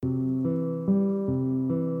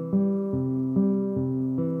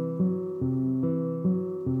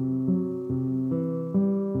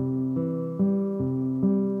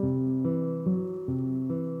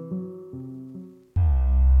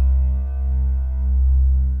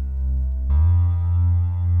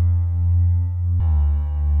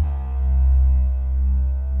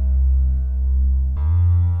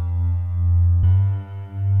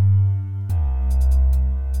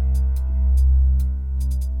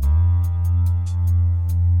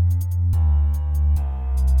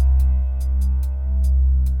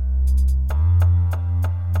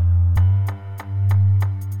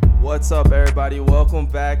What's up, everybody? Welcome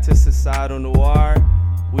back to Societal Noir.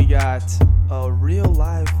 We got a real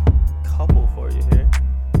live couple for you here.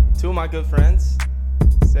 Two of my good friends.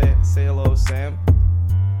 Say hello, Sam.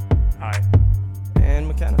 Hi. And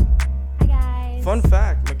Mckenna. Hi, guys. Fun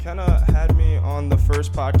fact, Mckenna had me on the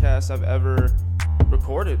first podcast I've ever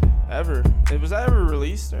recorded, ever. Was that ever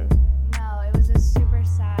released? Or? No, it was a super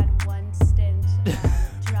sad one-stint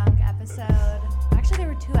drunk episode. Actually, there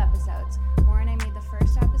were two episodes. Warren and I made the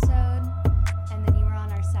first episode, and then you were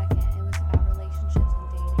on our second. It was about relationships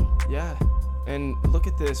and dating. Yeah, and look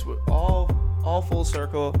at this. We're all full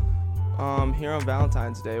circle here on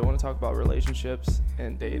Valentine's Day. I want to talk about relationships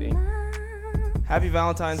and dating. Happy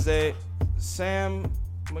Valentine's Day. Sam,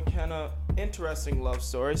 Mckenna, interesting love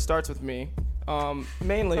story. Starts with me.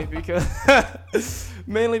 Mainly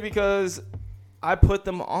because I put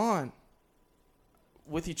them on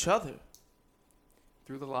with each other.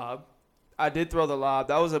 Through the lob. I did throw the lob.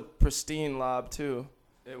 That was a pristine lob too.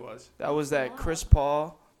 It was. That was that Lob. Chris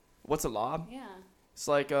Paul. What's a lob? Yeah. It's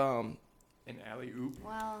like An alley-oop.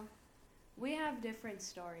 Well, we have different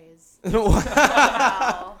stories. What?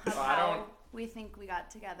 How I don't- we think we got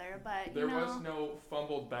together, but There you know, was no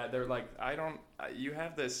fumbled bat. They're like, you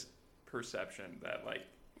have this perception that, like,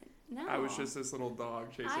 no. I was just this little dog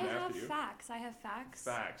chasing I after have you. facts. I have facts.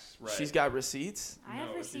 Facts, right. She's got receipts. I have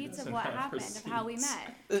No, she receipts of doesn't what have happened, of how we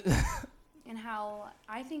receipts. met, and how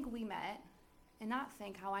I think we met, and not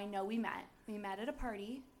think how I know we met. We met at a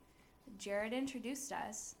party. Jared introduced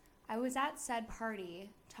us. I was at said party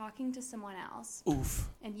talking to someone else, Oof.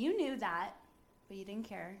 and you knew that, but you didn't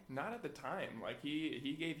care. Not at the time. Like,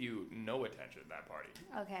 he gave you no attention at that party.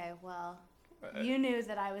 Okay, well, Uh, you knew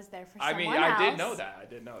that I was there for I someone mean, else. I did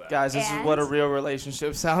know that. Guys, this is what a real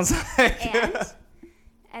relationship sounds like.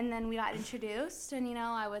 And then we got introduced, and, you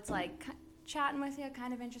know, I was, like, chatting with you,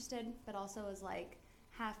 kind of interested, but also was, like,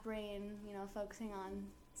 half brain, you know, focusing on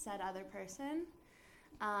said other person.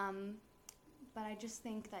 But I just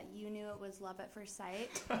think that you knew it was love at first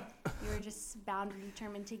sight. You were just bound and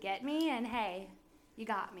determined to get me, and, hey, you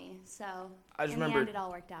got me. So, I just in the remember- end, it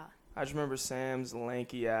all worked out. I just remember Sam's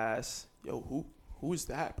lanky ass. Yo, who is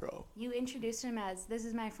that, bro? You introduced him as, this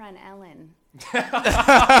is my friend Ellen. Yeah,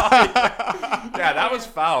 that was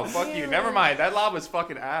foul. Fuck you. Never mind. That lob was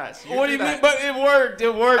fucking ass. What do you mean? But it worked.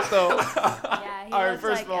 It worked, though. Yeah, he All right, looked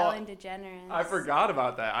first like of all, Ellen DeGeneres. I forgot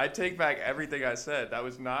about that. I take back everything I said. That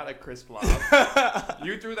was not a crisp lob.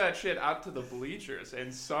 You threw that shit out to the bleachers,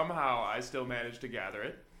 and somehow I still managed to gather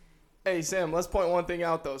it. Hey, Sam, let's point one thing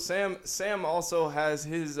out, though. Sam also has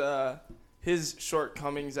his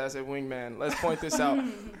shortcomings as a wingman. Let's point this out.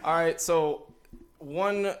 All right, so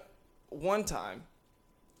one time,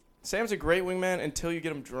 Sam's a great wingman until you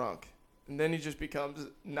get him drunk. And then he just becomes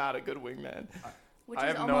not a good wingman. Which I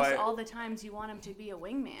is have no almost idea. all the times you want him to be a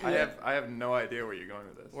wingman. I have no idea where you're going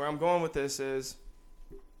with this. Where I'm going with this is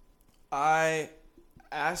I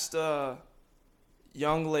asked a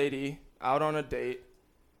young lady out on a date,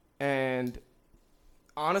 and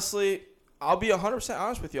honestly, I'll be 100%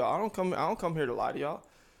 honest with y'all. I don't come here to lie to y'all.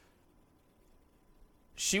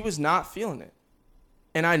 She was not feeling it.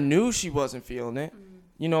 And I knew she wasn't feeling it.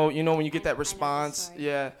 You know when you get that response,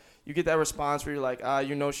 yeah, you get that response where you're like,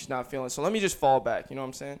 you know she's not feeling it. So let me just fall back, you know what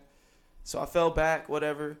I'm saying? So I fell back,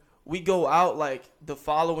 whatever. We go out like the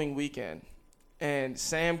following weekend, and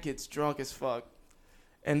Sam gets drunk as fuck.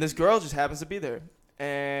 And this girl just happens to be there.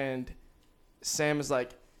 And Sam is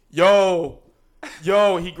like, yo,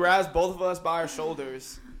 he grabs both of us by our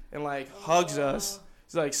shoulders and like hugs us.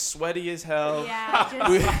 He's like sweaty as hell. Yeah,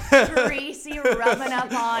 just greasy rubbing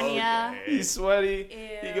up on ya. He's sweaty.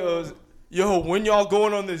 Ew. He goes, yo, when y'all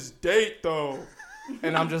going on this date though?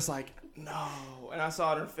 And I'm just like, no. And I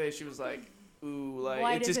saw it in her face. She was like, ooh, like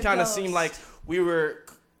Why it does just it kind of ghost? seemed like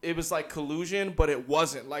it was like collusion, but it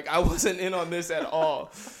wasn't. Like I wasn't in on this at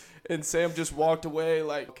all. And Sam just walked away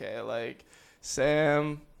like, okay, like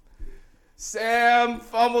Sam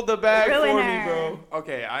fumbled the bag for me, Ruiner. bro.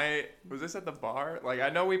 Okay, was this at the bar? Like, I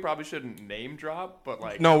know we probably shouldn't name drop, but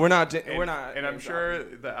like, No, we're not. and, We're not. And I'm sure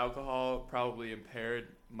the alcohol probably impaired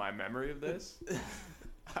my memory of this.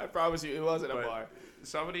 I promise you, it wasn't a But bar.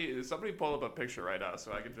 Somebody pull up a picture right now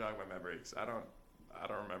so I can jog my memory. 'Cause I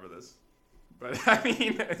don't remember this. But I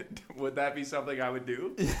mean, would that be something I would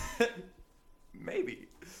do? Maybe.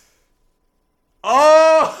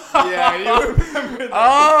 Oh, yeah, you remember that.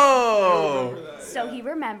 Oh. You remember that, So yeah. he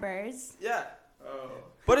remembers. Yeah. Oh.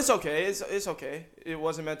 But it's okay. It's okay. It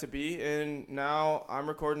wasn't meant to be, and now I'm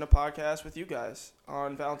recording a podcast with you guys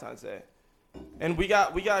on Valentine's Day, and we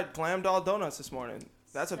got Glam Doll donuts this morning.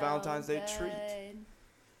 That's a So Valentine's Day good. treat.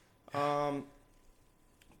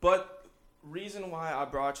 But reason why I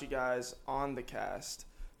brought you guys on the cast,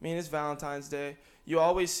 I mean, it's Valentine's Day. You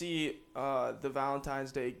always see the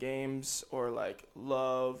Valentine's Day games or like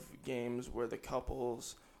love games where the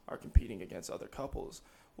couples are competing against other couples.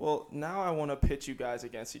 Well, now I want to pitch you guys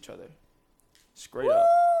against each other. Straight up.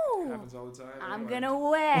 Happens all the time. I'm anyway. gonna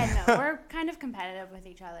win. We're kind of competitive with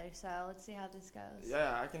each other, so let's see how this goes.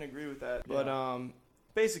 Yeah, I can agree with that. Yeah. But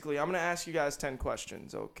basically, I'm going to ask you guys 10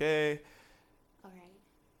 questions, okay? All right.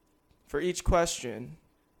 For each question,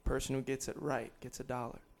 person who gets it right gets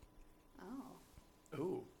 $1. Oh.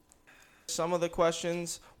 Ooh. Some of the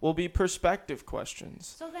questions will be perspective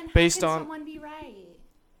questions. So then, how Based can on- someone be right?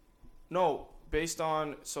 No, based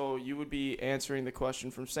on, so you would be answering the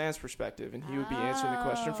question from Sam's perspective, and he would be answering the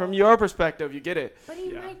question from your perspective. You get it? But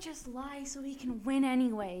he Yeah. might just lie so he can win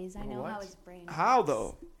anyways. I know how What? his brain. How,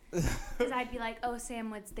 though? Because I'd be like, oh,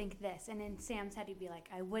 Sam would think this, and in Sam's head he'd be like,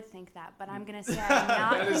 I would think that, but I'm gonna say I'm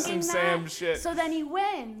not That is thinking some that. Sam shit. So then he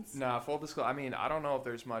wins. Nah, full disclosure. I mean, I don't know if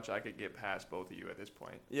there's much I could get past both of you at this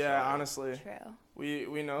point. Yeah, Sorry. honestly. True.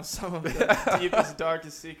 We know some of the deepest,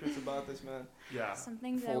 darkest secrets about this man. Yeah. Some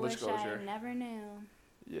things I full wish disclosure. I never knew,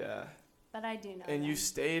 Yeah. but I do know. And you them.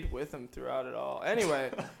 stayed with him throughout it all.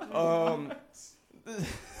 Anyway,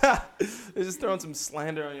 they're just throwing some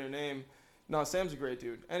slander on your name. No, Sam's a great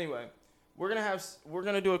dude. Anyway, we're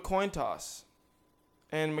gonna do a coin toss,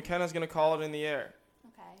 and McKenna's gonna call it in the air.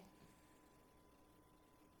 Okay.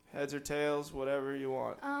 Heads or tails, whatever you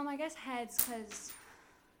want. I guess heads, cause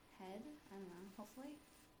head. I don't know. Hopefully.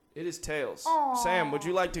 It is tails. Aw. Sam, would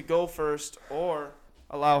you like to go first or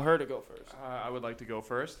allow her to go first? I would like to go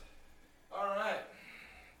first. All right.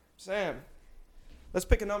 Sam, let's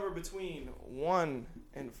pick a number between 1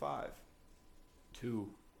 and 5. 2.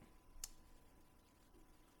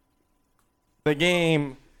 The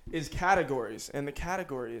game is categories, and the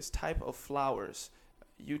category is type of flowers.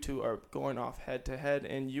 You two are going off head to head,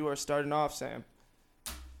 and you are starting off, Sam.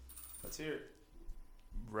 Let's hear it.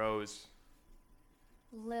 Rose.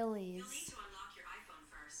 Lilies. You'll need to unlock your iPhone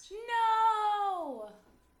first. No.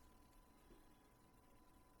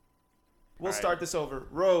 We'll All right. start this over.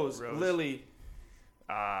 Rose, Rose. lily,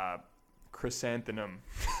 Chrysanthemum.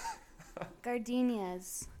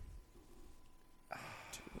 Gardenias.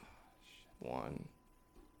 1.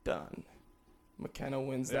 Done. McKenna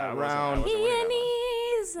wins Yeah, that I wasn't- I round. wasn't winning that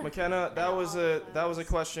Peonies. McKenna, that was all a of that was a those.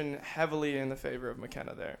 question heavily in the favor of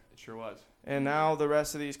McKenna there. It sure was. And now the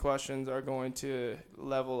rest of these questions are going to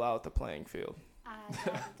level out the playing field. I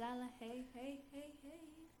got $1. Hey, hey, hey, hey.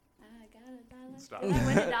 I got $1. Stop. Did I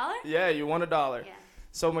win $1? Yeah, you won $1. Yeah.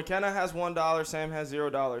 So McKenna has $1, Sam has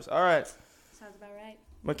 $0. All right, Sounds about right.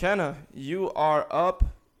 McKenna, you are up.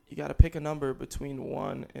 You got to pick a number between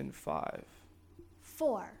 1 and 5.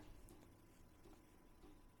 4.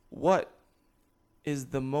 What is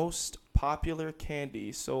the most popular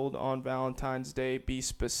candy sold on Valentine's Day? Be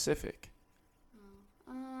specific.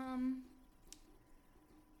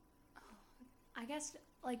 I guess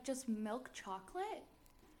like just milk chocolate,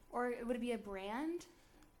 or would it be a brand?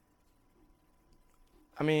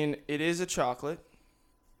 I mean, it is a chocolate,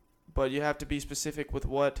 but you have to be specific with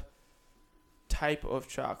what type of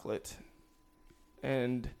chocolate.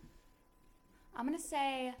 And I'm gonna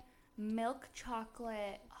say milk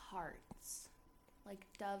chocolate hearts, like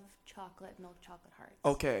Dove chocolate, milk chocolate hearts.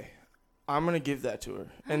 okay, I'm going to give that to her.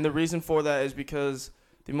 And the reason for that is because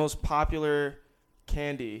the most popular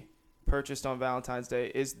candy purchased on Valentine's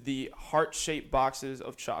Day is the heart-shaped boxes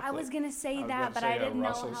of chocolate. I was gonna say I was that, about to but say I didn't know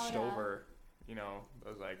Russell how Stover. You know, I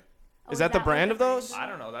was like, to. Is that the brand of those? I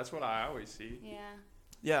don't know. That's what I always see. Yeah.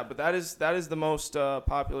 Yeah, but that is the most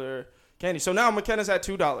popular candy. So now McKenna's at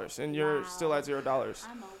 $2, and you're Wow. still at $0.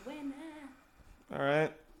 I'm a winner. All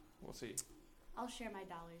right, We'll see. I'll share my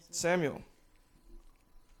dollars. With Samuel.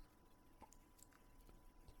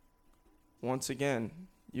 Once again,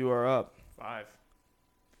 you are up. 5.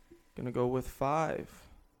 Gonna go with 5.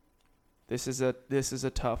 This is a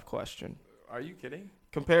tough question Are you kidding?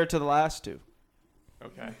 compared to the last two.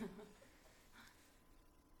 Okay.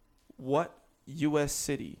 What U.S.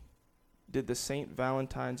 city did the St.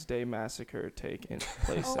 Valentine's Day Massacre take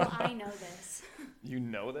place Oh, in? I know this. You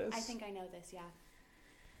know this? I think I know this. Yeah.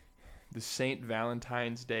 The St.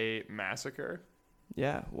 Valentine's Day Massacre.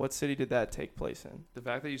 Yeah, what city did that take place in? The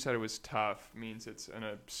fact that you said it was tough means it's an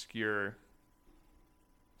obscure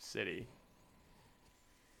city.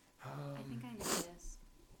 I think I know this,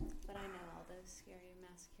 but I know all those scary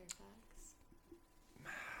massacre facts.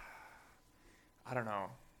 I don't know.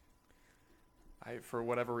 For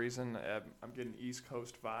whatever reason, I'm getting East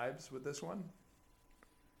Coast vibes with this one.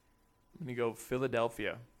 I'm going to go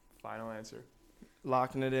Philadelphia. Final answer.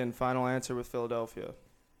 Locking it in. Final answer with Philadelphia.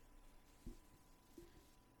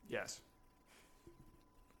 Yes.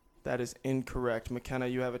 That is incorrect. McKenna,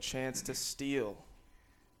 you have a chance to steal.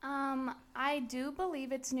 I do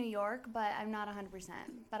believe it's New York, but I'm not 100%.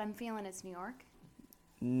 But I'm feeling it's New York.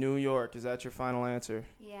 New York, is that your final answer?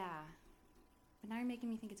 Yeah. But now you're making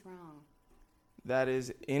me think it's wrong. That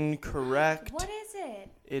is incorrect. What is it?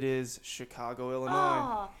 It is Chicago, Illinois.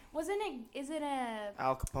 Oh, wasn't it? Is it a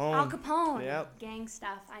Al Capone. Al Capone? Yep. Gang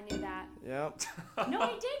stuff. I knew that. Yep. No, I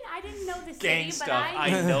didn't. I didn't know the Gang city, stuff. but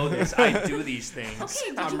I know this. I do these things. Okay,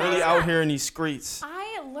 did I'm you really guys out not- here in these streets.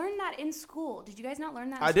 I learned that in school. Did you guys not learn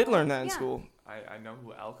that? In I did school? learn that in Yeah. school. I know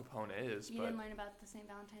who Al Capone is, You but didn't learn about the St.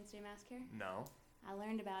 Valentine's Day Massacre? no. I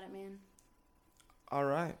learned about it, man. All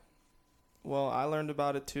right. Well, I learned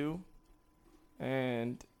about it too.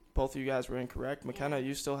 And both of you guys were incorrect. McKenna,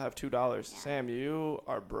 you still have $2. Yeah. Sam, you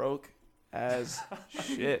are broke as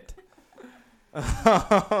shit.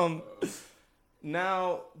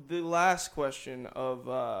 Now, the last question of...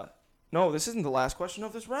 no, this isn't the last question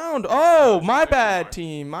of this round. Oh, my bad,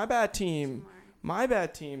 team. My bad, team. My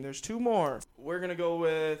bad, team. There's 2 more. We're going to go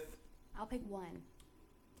with... I'll pick one.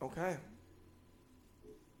 Okay.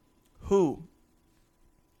 Who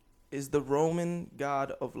is the Roman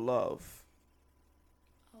god of love?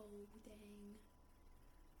 Oh, dang.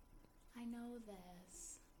 I know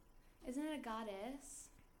this. Isn't it a goddess?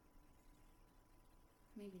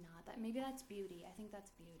 Maybe not. Maybe that's beauty. I think that's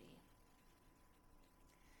beauty.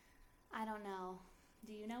 I don't know.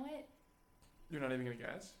 Do you know it? You're not even going to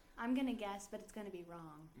guess? I'm going to guess, but it's going to be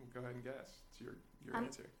wrong. Go ahead and guess. It's your I'm-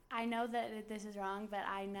 answer. I know that this is wrong, but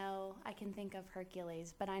I know I can think of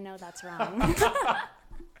Hercules, but I know that's wrong. What?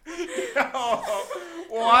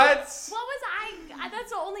 What was I?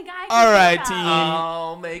 That's the only guy I can All right, think of. team.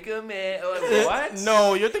 I'll make a man. What?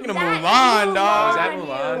 No, you're thinking of That is Mulan, Oh, dog. is that you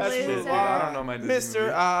Mulan? That's loser. Mulan. I don't know my Disney Mr.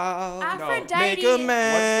 movie. I'll Aphrodite. make a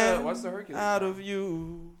man What's the Hercules out song? of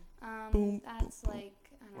you. Boom, That's like,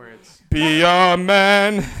 I don't Where know. it's Be a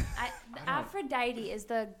man. Aphrodite is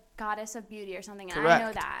the goddess of beauty or something, and I Correct.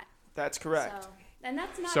 know that. That's correct. So, and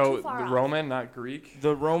that's not so too far the off. Roman, not Greek.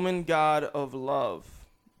 The Roman god of love.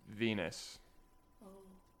 Venus. Oh,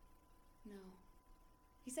 no.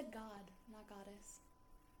 He said God, not goddess.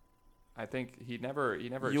 I think he never.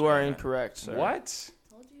 You are explained that. incorrect, sir. What?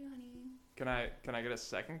 Told you, honey. Can I get a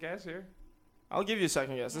second guess here? I'll give you a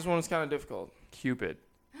second guess. This one is kind of difficult. Cupid.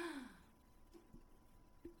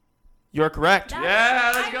 You're correct.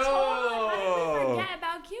 Yeah, let's I go. totally forget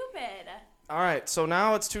about Cupid. All right, so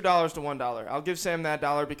now it's $2 to $1. I'll give Sam that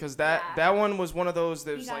dollar because that one was one of those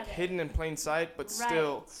that He was got like it. hidden in plain sight, but Right,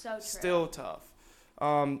 so true. still tough.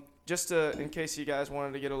 Just to, in case you guys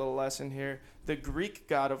wanted to get a little lesson here, the Greek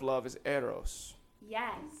god of love is Eros.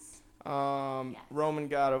 Yes. Yes. Yes. Roman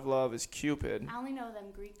god of love is Cupid. I only know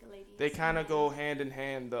them Greek ladies. They kind of and go then- hand in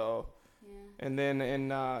hand though. Yeah. And then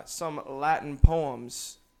in some Latin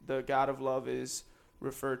poems, the god of love is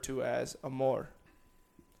referred to as Amor.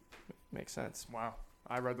 Makes sense. Wow.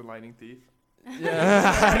 I read The Lightning Thief.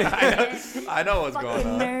 Yeah. I know what's Fucking going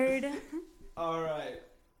on. nerd. All right.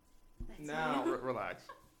 That's Now, Relax.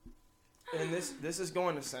 and this is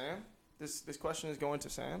going to Sam. This question is going to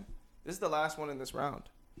Sam. This is the last one in this round.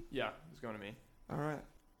 Yeah, it's going to me. All right.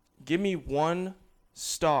 Give me 1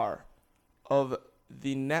 star of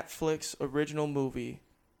the Netflix original movie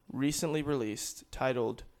recently released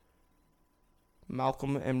titled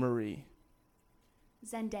Malcolm and Marie.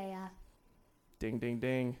 Zendaya. Ding, ding,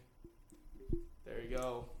 ding. There you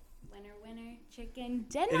go. Winner, winner, chicken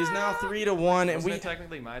dinner. It is now 3 to 1, and Wasn't we. it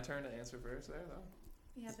technically my turn to answer first there, though?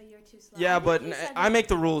 Yeah, but you're too slow. Yeah, I think but you said I make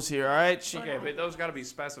the rules here. All right. Okay, but those got to be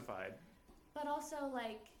specified. But also,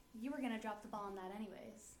 like, you were gonna drop the ball on that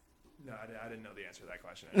anyways. No, I didn't know the answer to that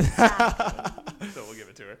question. Exactly. So we'll give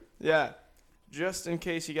it to her. Yeah. Just in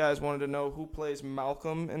case you guys wanted to know who plays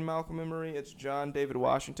Malcolm in Malcolm and Marie, it's John David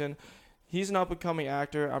Washington. He's an up-and-coming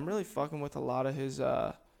actor. I'm really fucking with a lot of his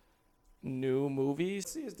new movies.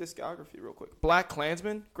 Let's see his discography real quick. Black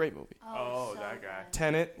Klansman, great movie. Oh, so that guy. good.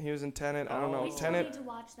 Tenet, he was in Tenet. I don't know. We still Tenet. need to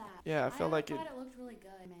watch that. Yeah, I felt like it. thought it looked really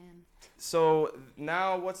good, man. So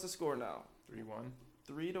now, what's the score now? 3-1.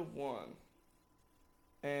 3 to 1.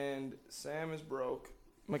 And Sam is broke.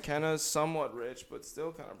 McKenna's somewhat rich, but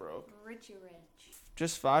still kind of broke. Richie Rich.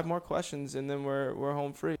 Just 5 more questions, and then we're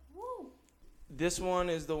home free. Woo. This one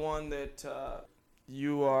is the one that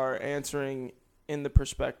you are answering in the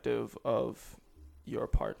perspective of your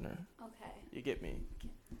partner. Okay. You get me?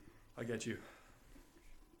 I get you.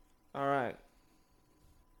 All right.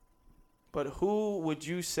 But who would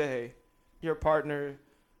you say your partner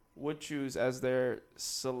would choose as their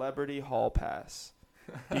celebrity hall pass?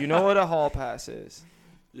 Do you know what a hall pass is?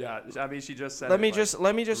 Yeah, I mean, she just said Let it me like just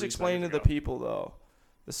 3 explain to seconds the ago. people though.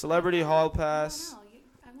 The celebrity hall I don't pass. know. I want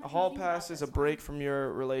you A to hall think about pass is a this break one. from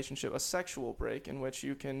your relationship, a sexual break in which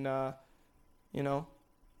you can, you know,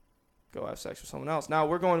 go have sex with someone else. Now,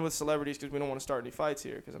 we're going with celebrities because we don't want to start any fights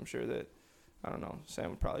here because I'm sure that, I don't know, Sam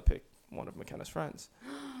would probably pick one of McKenna's friends.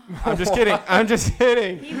 I'm just kidding. I'm just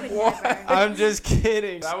kidding. He would never. I'm just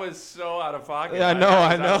kidding. That was so out of pocket. Yeah, I know,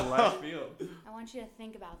 That was I out of know. left field. I want you to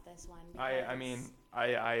think about this one. I mean,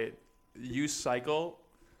 I you cycle,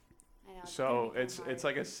 I know, it's so gonna become it's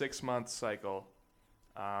hard. like a 6-month cycle.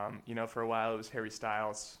 You know, for a while it was Harry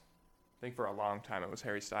Styles. I think for a long time it was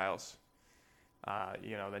Harry Styles.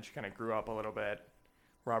 You know, then she kind of grew up a little bit.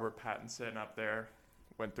 Robert Pattinson up there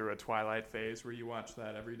went through a Twilight phase where you watch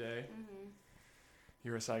that every day. Mhm.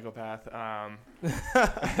 You're a psychopath.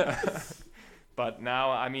 But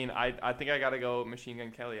now, I mean, I think I gotta go Machine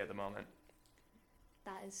Gun Kelly at the moment.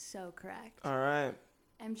 That is so correct. All right.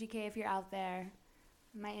 MGK, if you're out there,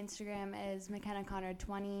 my Instagram is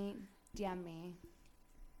McKennaConnor20. DM me.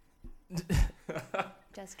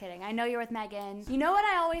 Just kidding. I know you're with Megan. You know what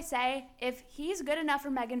I always say? If he's good enough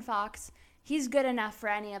for Megan Fox, he's good enough for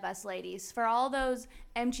any of us ladies. For all those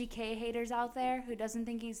MGK haters out there who doesn't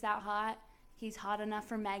think he's that hot, he's hot enough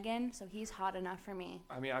for Megan, so he's hot enough for me.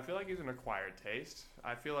 I mean, I feel like he's an acquired taste.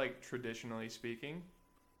 I feel like traditionally speaking,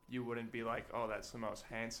 you wouldn't be like, oh, that's the most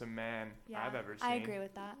handsome man I've ever seen. I agree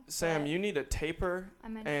with that. Sam, but you need a taper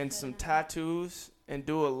I'm and interested some in it. tattoos and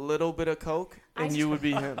do a little bit of coke, and you would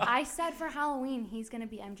be him. I said for Halloween he's gonna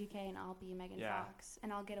be MGK and I'll be Megan Yeah. Fox,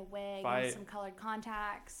 and I'll get a wig If I- and some colored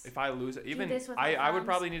contacts. If I lose, even this with my I would thumbs.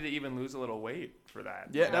 probably need to even lose a little weight for that.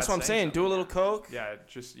 Yeah, that's what I'm saying. Do a little coke. Yeah,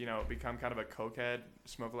 just, you know, become kind of a cokehead,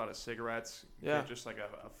 smoke a lot of cigarettes, Yeah. get just like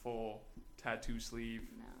a full tattoo sleeve,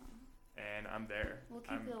 No, and I'm there. we'll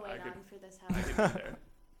keep the I weight could- on for this I Halloween. could be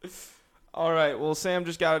there. All right. Well, Sam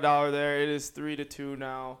just got $1 there. It is 3-2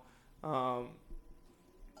 now.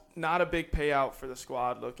 Not a big payout for the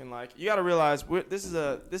squad. Looking like you got to realize this is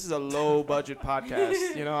a low budget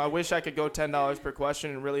podcast. You know, I wish I could go $10 per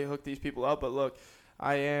question and really hook these people up. But look,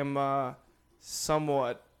 I am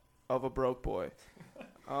somewhat of a broke boy.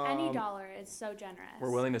 Any dollar is so generous.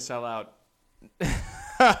 We're willing to sell out.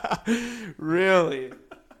 Really?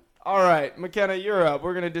 All right, McKenna, you're up.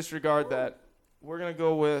 We're gonna disregard that. We're gonna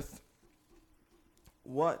go with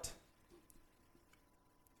what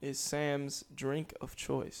is Sam's drink of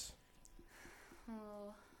choice?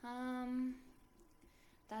 Oh,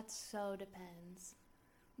 that so depends.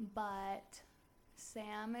 But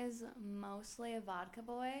Sam is mostly a vodka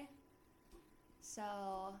boy, so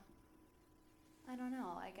I don't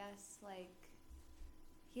know. I guess like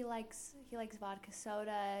he likes vodka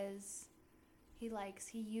sodas.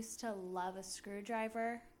 He used to love a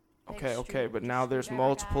screwdriver. Okay, but now there's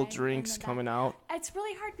multiple drinks coming out. It's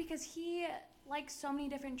really hard because he likes so many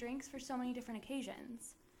different drinks for so many different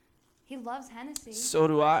occasions. He loves Hennessy. So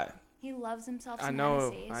do I. He loves himself I some know-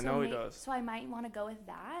 Hennessy. I know he does. So I might want to go with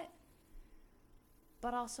that.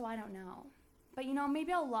 But also, I don't know. But, you know,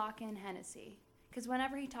 maybe I'll lock in Hennessy. Because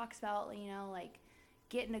whenever he talks about, you know, like,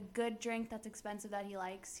 getting a good drink that's expensive that he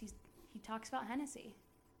likes, he talks about Hennessy.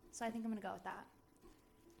 So I think I'm going to go with that.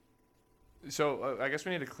 So I guess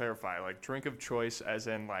we need to clarify, like, drink of choice as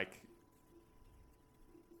in, like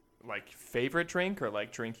favorite drink or,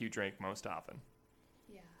 like, drink you drink most often?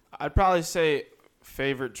 Yeah. I'd probably say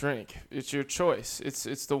favorite drink. It's your choice.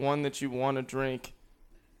 It's the one that you want to drink.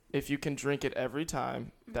 If you can drink it every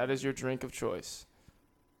time, that is your drink of choice.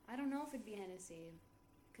 I don't know if it'd be Hennessy.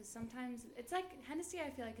 Because sometimes, it's like, Hennessy I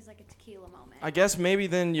feel like is like a tequila moment. I guess maybe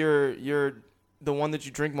then the one that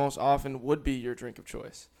you drink most often would be your drink of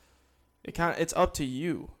choice. It's up to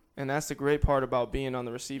you, and that's the great part about being on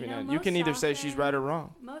the receiving You know, end. You can most either say she's right or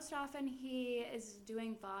wrong. Most often he is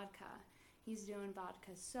doing vodka. He's doing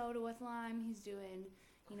vodka soda with lime. He's doing,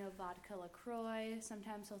 you know, vodka LaCroix.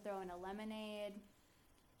 Sometimes he'll throw in a lemonade.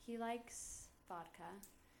 He likes vodka.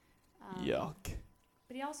 Yuck.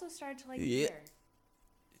 But he also started to like Yeah. beer.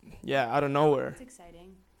 Yeah, out of nowhere. It's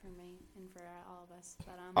exciting for me and for all of us.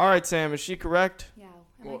 But All right, Sam, is she correct? yeah. Am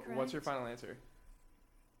I Well, correct? what's your final answer?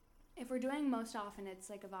 If we're doing most often, it's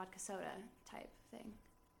like a vodka soda type thing.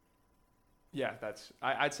 Yeah,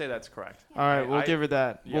 I'd say that's correct. Yeah. All right, we'll I- give her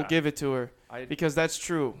that. We'll yeah. give it to her I because that's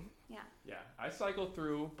true. Yeah. Yeah, I cycle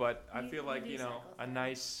through, but I You- feel you like, do you know, cycle a through.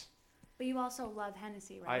 nice, But you also love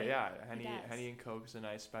Hennessy, right? Henny does. and Coke is a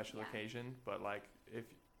nice special Yeah. occasion, but like if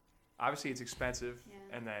obviously it's expensive, Yeah.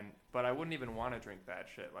 and then but I wouldn't even want to drink that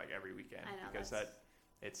shit like every weekend I know, because that's-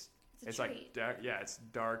 it's It's a treat. like it's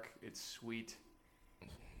dark, it's sweet.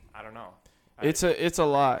 I don't know. It's a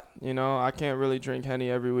lot, you know. I can't really drink Henny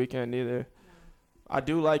every weekend either. No. I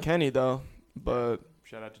do like Henny though, but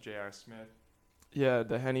Shout out to J.R. Smith. Yeah,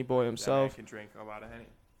 the Henny boy That man himself. can drink a lot of Henny.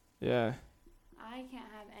 Yeah. I can't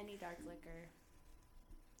have any dark liquor.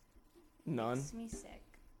 None. Makes me sick.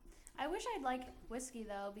 I wish I'd like whiskey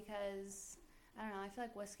though, because I don't know. I feel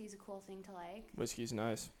like whiskey's a cool thing to like, Whiskey's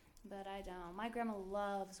nice. but I don't. My grandma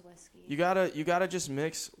loves whiskey. You gotta just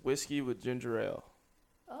mix whiskey with ginger ale.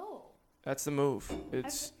 Oh, That's the move.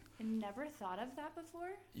 It's I've never thought of that before.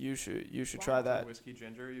 you should Wow. try that. Whiskey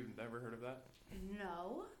ginger. You've never heard of that?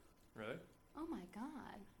 No. Really? Oh my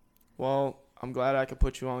god. Well, I'm glad I could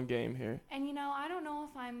put you on game here. And you know, I don't know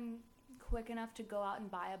if I'm quick enough to go out and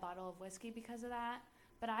buy a bottle of whiskey because of that,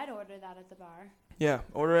 but I'd order that at the bar. Yeah,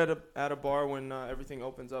 order at a bar when everything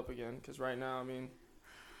opens up again. Because right now, I mean,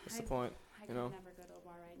 what's the point? I You could know? never go to a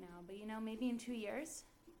bar right now, but you know, maybe in 2 years.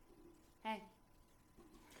 Hey.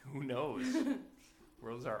 Who knows?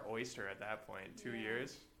 World's our oyster at that point. 2 Yeah.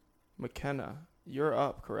 years. McKenna, you're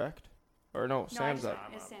up, correct? Or no, Sam's I up. just-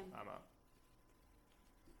 I'm It's up. Sam. I'm up.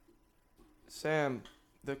 Sam,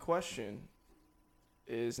 the question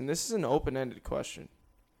is, and this is an open-ended question.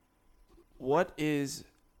 What is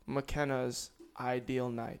McKenna's ideal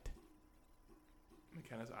night?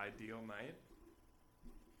 McKenna's ideal night.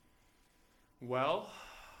 Well,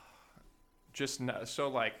 so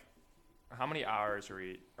like, how many hours are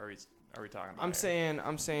we talking about? I'm here?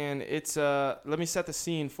 saying it's let me set the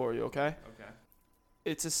scene for you, okay? Okay.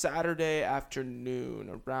 It's a Saturday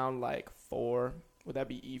afternoon around like 4. Would that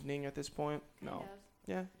be evening at this point? Kind No. of.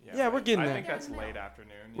 Yeah, we're like, getting I there. think that's Yeah. late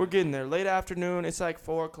afternoon. We're getting there. Late afternoon. It's like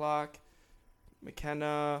 4 o'clock.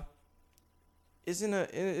 McKenna is in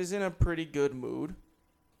a pretty good mood.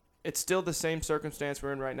 It's still the same circumstance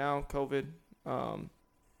we're in right now, COVID.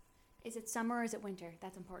 Is it summer or is it winter?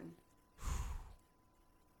 That's important.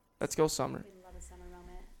 Let's go summer. We love a summer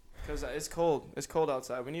moment. Because it's cold. It's cold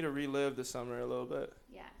outside. We need to relive the summer a little bit.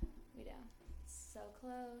 Yeah, we do. So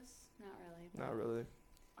close. Not really. but Not really.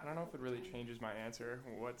 I don't know if it really changes my answer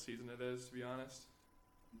what season it is, to be honest.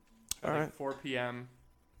 I All think right. 4 p.m.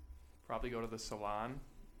 Probably go to the salon.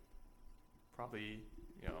 Probably,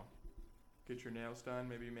 get your nails done.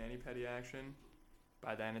 Maybe mani-pedi action.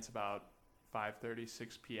 By then, it's about 5:30,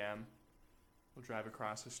 6 p.m. We'll drive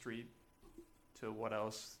across the street to what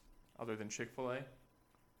else other than Chick-fil-A?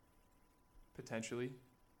 Potentially.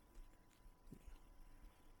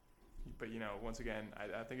 But, once again,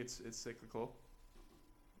 I think it's cyclical.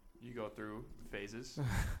 You go through the phases.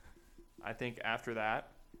 I think after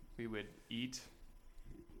that, we would eat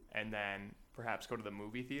and then perhaps go to the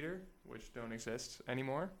movie theater, which don't exist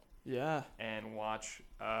anymore, Yeah. and watch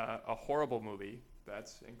a horrible movie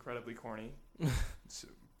that's incredibly corny,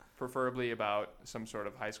 preferably about some sort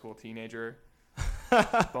of high school teenager.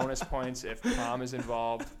 Bonus points if prom is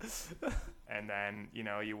involved. And then,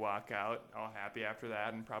 you walk out all happy after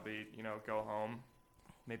that and probably, go home,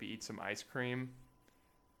 maybe eat some ice cream.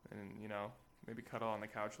 And, maybe cuddle on the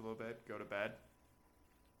couch a little bit, go to bed.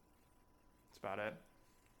 That's about it.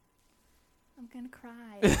 I'm gonna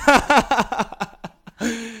cry.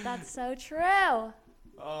 That's so true.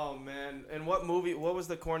 Oh man! And what was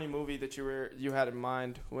the corny movie that you had in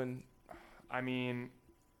mind when? I mean,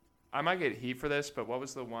 I might get heat for this, but what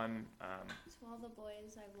was the one? To all the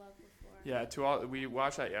boys I've loved before. Yeah, we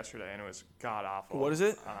watched that yesterday, and it was god awful. What is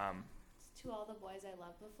it? To all the boys I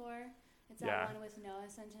loved before. It's Yeah. that one with Noah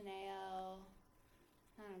Centineo.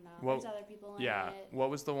 I don't know. Well, There's other people in Yeah. it. What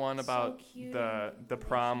was the one So about cute the and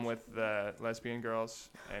prom with relationship. the lesbian girls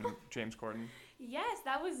and James Corden? Yes,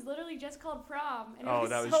 that was literally just called Prom. And Oh, it was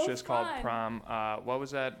that was so just fun. called Prom. What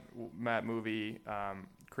was that Matt movie?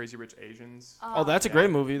 Crazy Rich Asians. Oh, that's a yeah. great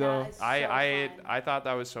movie though. That is so I fun. thought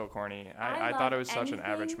that was so corny. I I thought love it was such an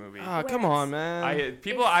average anything movie. Ah, where come it's- on, man.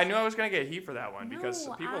 I knew I was gonna get heat for that one because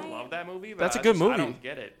No, people I- love that movie. But That's a I good just- I movie. don't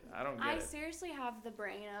get it. I don't get I it. seriously have the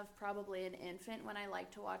brain of probably an infant when I like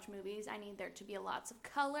to watch movies. I need there to be lots of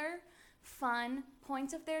color, fun,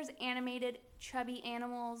 points if there's animated, chubby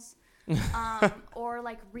animals, or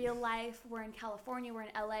like real life. We're in California, we're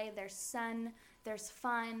in LA, there's sun, there's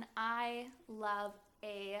fun. I love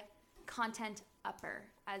a content upper,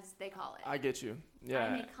 as they call it. I get you. I'm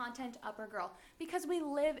Yeah. a content upper girl because we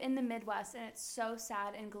live in the Midwest and it's so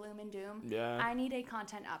sad and gloom and doom. Yeah. I need a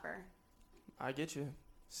content upper. I get you.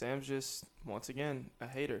 Sam's just once again a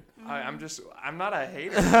hater. I'm not a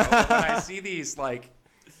hater. But when I see these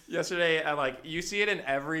yesterday, you see it in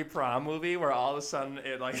every prom movie where all of a sudden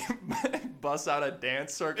it busts out a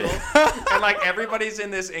dance circle and everybody's in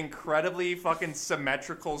this incredibly fucking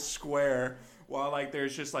symmetrical square while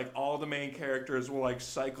there's just all the main characters will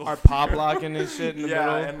cycle Are pop locking and shit in the yeah,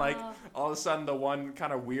 middle. and all of a sudden the one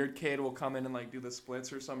kind of weird kid will come in and like do the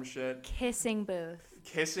splits or some shit. Kissing Booth.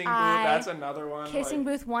 Kissing Booth, that's another one. Kissing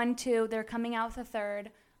Booth 1, 2. They're coming out with a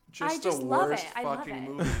third. I just the love worst it. I love fucking it.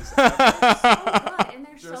 movies They're ever. so good, and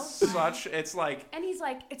they're Just so fun. it's like. And he's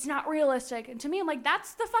like, it's not realistic. And to me, I'm like,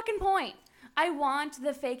 that's the fucking point. I want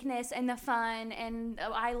the fakeness and the fun, and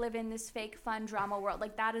I live in this fake, fun drama world.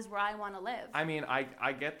 Like, that is where I want to live. I mean,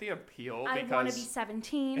 I get the appeal I because want to be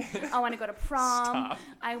 17. I want to go to prom. Stop.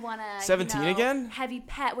 I want to 17 again? Heavy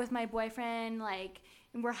pet with my boyfriend. Like,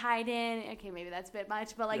 we're hiding. Okay, maybe that's a bit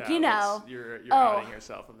much, but like, yeah, you're outing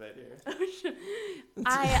yourself a bit here.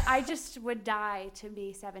 I just would die to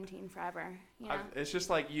be 17 forever. You know? It's just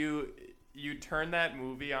like you turn that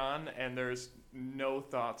movie on and there's no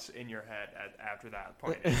thoughts in your head after that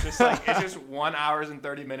point. It's just like it's just 1 hour and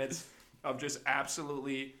 30 minutes of just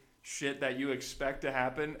absolutely shit that you expect to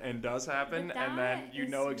happen and does happen, and then you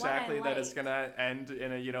know exactly that it's gonna end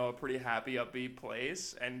in a pretty happy, upbeat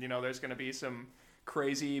place, and there's gonna be some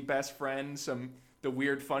crazy best friend, the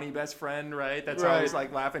weird funny best friend, right? That's always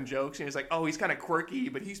like laughing jokes, and he's like, oh, he's kind of quirky,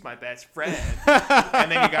 but he's my best friend. And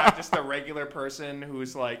then you got just the regular person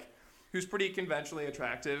who's pretty conventionally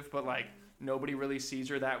attractive, but like nobody really sees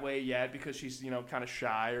her that way yet because she's kind of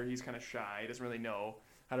shy, or he's kind of shy. He doesn't really know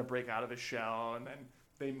how to break out of his shell, and then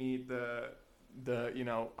they meet the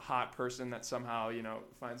hot person that somehow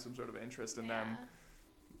finds some sort of interest in them.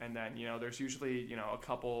 And then, there's usually, a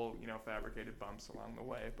couple, fabricated bumps along the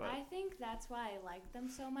way. But I think that's why I like them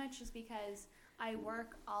so much, is because I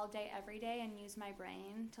work all day, every day, and use my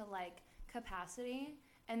brain to, like, capacity.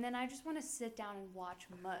 And then I just want to sit down and watch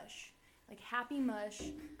mush. Like, happy mush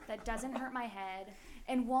that doesn't hurt my head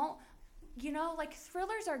and won't, like,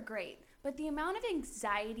 thrillers are great. But the amount of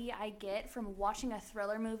anxiety I get from watching a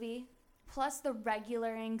thriller movie, plus the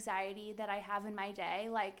regular anxiety that I have in my day,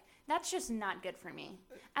 like, that's just not good for me.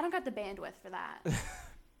 I don't got the bandwidth for that.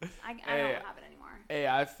 I don't have it anymore. Hey,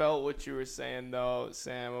 I felt what you were saying though,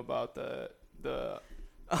 Sam, about the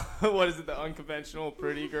what is it, the unconventional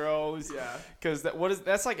pretty girls? Yeah. Because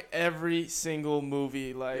that's like every single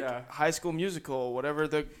movie, like High School Musical, whatever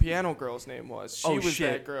the piano girl's name was. She was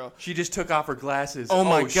that girl. She just took off her glasses. Oh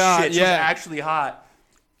my God, shit, she's actually hot.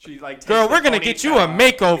 She like, girl, we're gonna get you a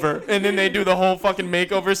makeover, and then they do the whole fucking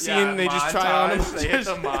makeover scene. Yeah, they just try on them. They hit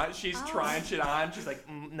the she's trying shit on. She's like,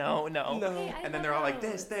 no. Hey, and then they're all like,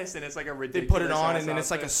 this, and it's like a ridiculous. They put it on, and then it's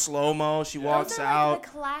like a slow mo. She walks out. Like the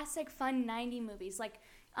classic fun 90 movies, like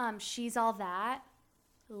She's All That.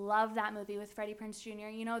 Love that movie with Freddie Prinze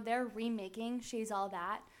Jr. They're remaking She's All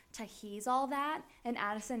That to He's All That, and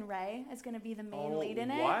Addison Rae is gonna be the main lead in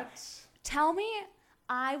it. What? Tell me.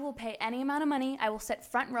 I will pay any amount of money. I will sit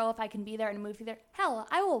front row if I can be there in a movie theater. Hell,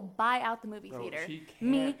 I will buy out the movie theater.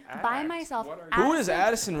 Me, by myself. Who is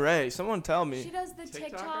Addison Rae? Someone tell me. She does the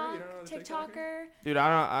TikToker. Dude,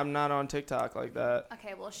 I'm not on TikTok like that.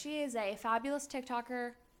 Okay, well, she is a fabulous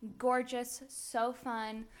TikToker. Gorgeous, so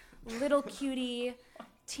fun, little cutie,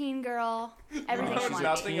 teen girl, everything I I know want.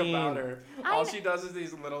 nothing about her. All she does is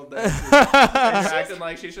these little dances. And you're acting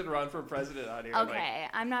like she should run for president out here. Okay,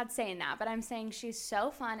 I'm not saying that, but I'm saying she's so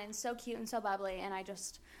fun and so cute and so bubbly, and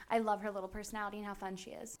I love her little personality and how fun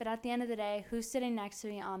she is. But at the end of the day, who's sitting next to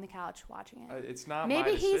me on the couch watching it? It's not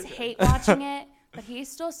Maybe my he's decision. hate watching it, but he's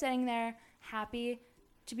still sitting there happy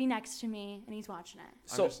to be next to me, and he's watching it.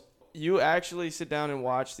 So you actually sit down and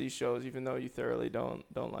watch these shows, even though you thoroughly don't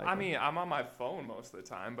like them. mean, I'm on my phone most of the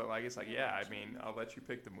time, but like it's like, I'll let you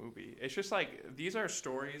pick the movie. It's just like these are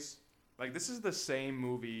stories. Like this is the same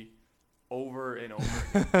movie over and over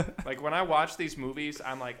again. Like when I watch these movies,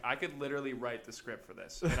 I'm like, I could literally write the script for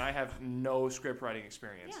this, and I have no script writing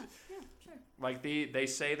experience. Yeah, sure. Like they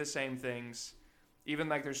say the same things. Even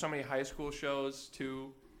like there's so many high school shows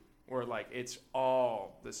too, where like it's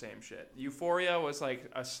all the same shit. Euphoria was like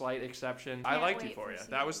a slight exception. I liked Euphoria.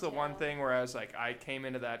 That was the one thing where I was like, I came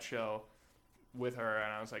into that show with her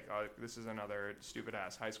and I was like, oh, this is another stupid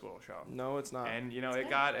ass high school show. No, it's not. And it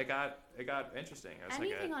got interesting. It was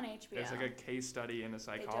Anything like on HBO. It was like a case study into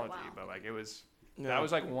psychology, but like it was Yeah. that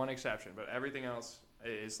was like one exception. But everything else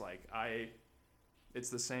is like it's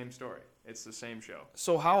the same story. It's the same show.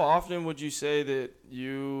 So how often would you say that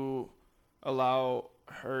you allow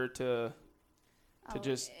her to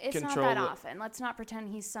just it's control not that often. Let's not pretend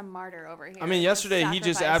he's some martyr over here. I mean, yesterday he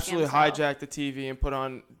just absolutely hijacked the TV and put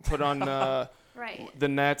on right. the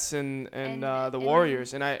Nets and the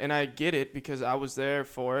Warriors, and I get it because I was there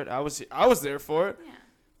for it. I was there for it. Yeah.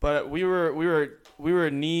 But we were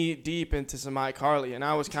knee deep into some iCarly, and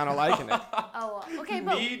I was kind of liking it. Oh, okay,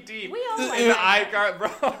 but Knee deep. we all like In iCarly.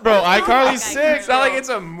 iCarly, Bro, like iCarly's iCarly. sick. It's not like it's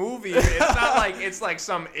a movie. It's not like it's like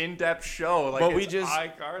some in-depth show. Like But we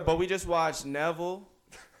we just watched Neville.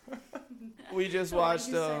 We just watched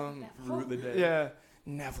Rue the Day. yeah,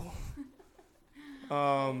 Neville.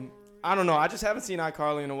 I don't know. I just haven't seen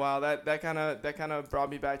iCarly in a while. That kind of brought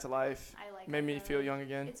me back to life. I like Made me iCarly. feel young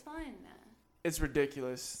again. It's fun. It's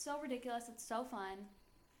ridiculous. So ridiculous. It's so fun.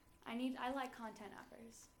 I like content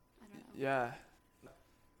uppers. I don't know. Yeah.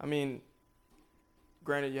 I mean,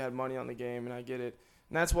 granted, you had money on the game, and I get it.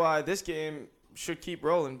 And that's why this game should keep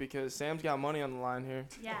rolling, because Sam's got money on the line here.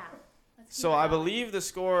 Yeah. Let's keep So it I going. believe the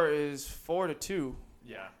score is 4-2.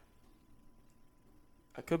 Yeah.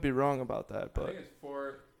 I could be wrong about that, I but think it's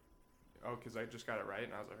 4. Oh, because I just got it right,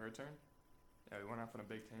 and now it's her turn. Yeah, we went off on a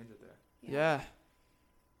big tangent there. yeah.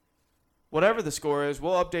 Whatever the score is,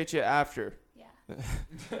 we'll update you after. Yeah.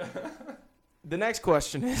 The next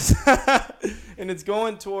question is, and it's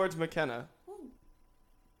going towards McKenna. Ooh.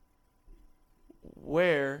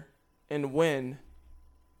 Where and when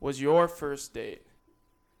was your first date?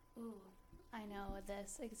 Ooh, I know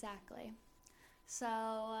this exactly.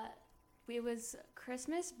 So, it was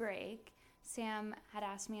Christmas break. Sam had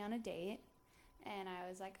asked me on a date, and I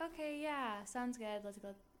was like, okay, yeah, sounds good.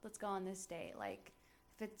 Let's go on this date. Like,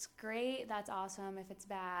 if it's great, that's awesome. If it's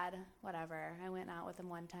bad, whatever. I went out with him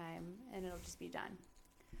one time, and it'll just be done.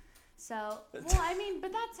 So, well, I mean,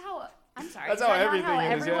 but that's how. I'm sorry. That's is how that not everything how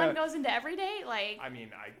is, everyone yeah. goes into every date? Like, I mean,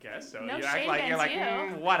 I guess so. No you act shame like you're like,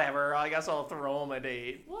 against you. whatever. I guess I'll throw him a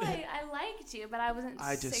date. well, I liked you, but I wasn't.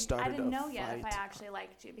 I just I started didn't a know yet if I fight. actually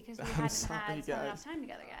liked you because we I'm hadn't sorry, had guys. enough time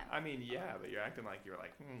together yet. I mean, yeah, but you're acting like you were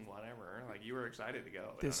like, whatever. Like you were excited to go.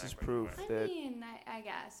 but This don't is act like you proof. weren't. I that- mean, I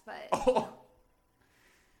guess, but Oh.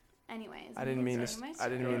 anyways. I didn't mean sorry, my to. I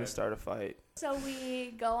didn't story. mean to start a fight. So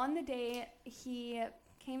we go on the date. He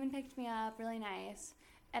came and picked me up, really nice.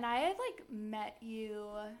 And I had like met you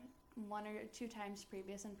 1 or 2 times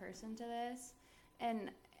previous in person to this, and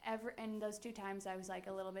those 2 times I was like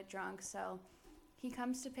a little bit drunk. So he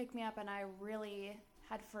comes to pick me up, and I really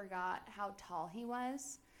had forgot how tall he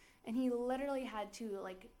was, and he literally had to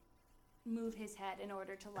like move his head in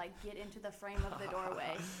order to like get into the frame of the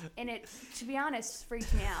doorway, and it, to be honest,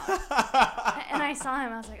 freaked me out. And I saw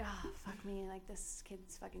him, I was like, oh fuck me, like this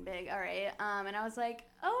kid's fucking big. All right. And I was like,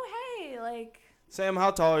 oh hey, like, Sam,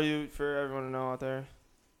 how tall are you for everyone to know out there?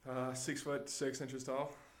 6'6"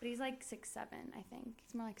 tall. but he's like 6'7", I think.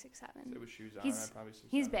 He's more like 6'7". So with shoes on, He's- I'd probably 6'7".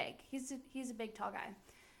 He's big. He's a big, tall guy.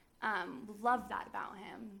 Love that about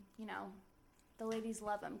him. You know, the ladies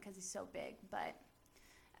love him because he's so big. But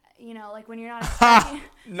you know, like when you're not expecting,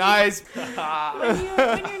 Nice.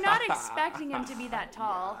 when you're not expecting him to be that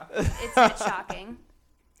tall, it's a bit shocking.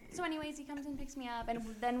 So, anyways, he comes and picks me up, and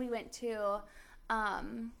then we went to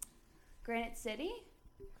Granite City.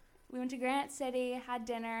 We went to Granite City, had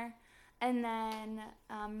dinner, and then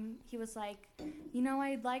he was like, you know,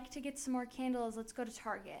 I'd like to get some more candles. Let's go to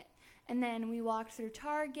Target. And then we walked through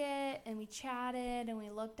Target, and we chatted, and we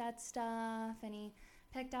looked at stuff, and he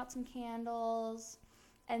picked out some candles.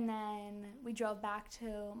 And then we drove back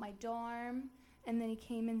to my dorm, and then he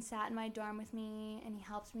came and sat in my dorm with me, and he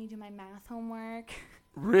helped me do my math homework.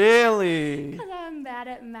 Really? Because I'm bad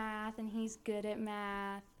at math, and he's good at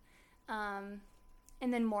math.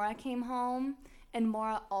 And then Maura came home, and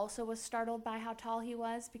Maura also was startled by how tall he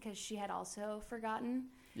was because she had also forgotten.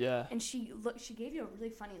 Yeah. And she gave you a really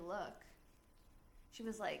funny look. She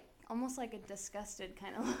was like, almost like a disgusted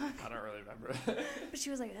kind of look. I don't really remember. But she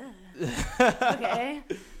was like, ugh. Okay.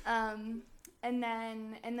 And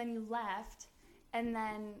then you left, and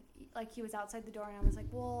then like he was outside the door, and I was like,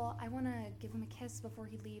 well, I want to give him a kiss before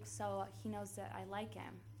he leaves so he knows that I like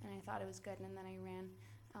him. And I thought it was good, and then I ran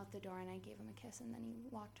out the door and I gave him a kiss, and then he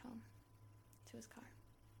walked home to his car.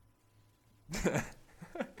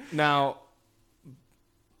 Now,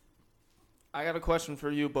 I got a question for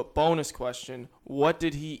you, but bonus question. What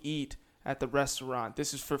did he eat at the restaurant?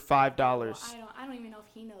 This is for $5. Well, I don't even know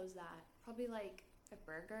if he knows that. Probably like a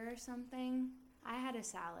burger or something. I had a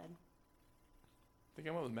salad. I think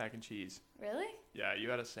I went with mac and cheese. Really? Yeah, you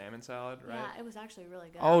had a salmon salad, right? Yeah, it was actually really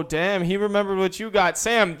good. Oh, damn. He remembered what you got.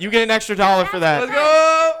 Sam, you get an extra $1 for that. Let's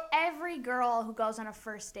go. Every girl who goes on a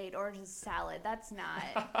first date orders a salad. That's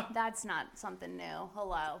not something new.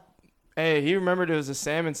 Hello. Hey, he remembered it was a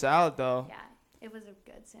salmon salad, though. Yeah, it was a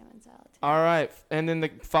good salmon salad. Too. All right. And then the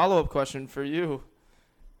follow-up question for you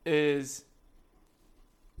is,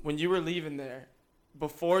 when you were leaving there,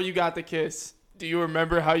 before you got the kiss, do you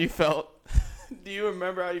remember how you felt? Do you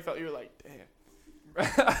remember how you felt? You were like,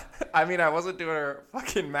 damn. I mean, I wasn't doing her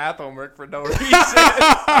fucking math homework for no reason.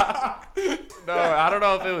 No, I don't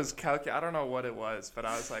know if it was I don't know what it was, but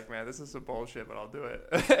I was like, man, this is some bullshit, but I'll do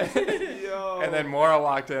it. Yo. And then Maura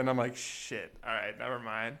walked in. I'm like, shit. All right, never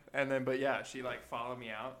mind. And then, but yeah, she like followed me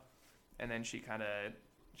out, and then she kind of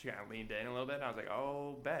leaned in a little bit. And I was like,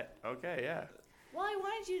 oh, bet. Okay, yeah. Well, I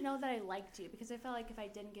wanted you to know that I liked you because I felt like if I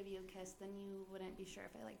didn't give you a kiss, then you wouldn't be sure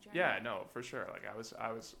if I liked you. Yeah, no, for sure. Like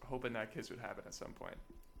I was hoping that kiss would happen at some point.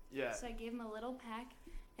 Yeah. So I gave him a little peck,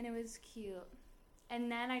 and it was cute. And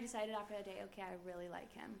then I decided after the day, okay, I really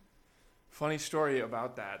like him. Funny story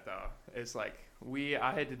about that though is like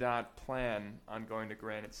I did not plan on going to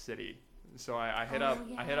Granite City, so I hit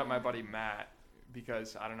up my buddy Matt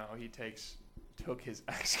because I don't know, he took his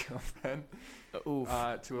ex-girlfriend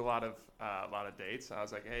to a lot of dates. I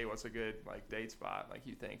was like, hey, what's a good like date spot? Like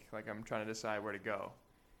you think? Like I'm trying to decide where to go.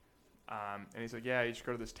 And he's like, yeah, you should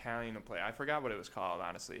go to this Italian play. I forgot what it was called,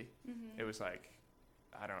 honestly. Mm-hmm. It was like,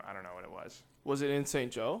 I don't know what it was. Was it in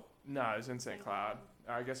St. Joe? No, it was in St. Cloud.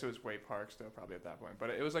 I guess it was Way Park still, probably at that point.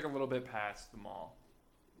 But it was like a little bit past the mall.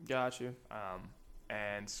 Got you.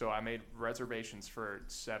 And so I made reservations for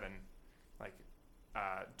 7, like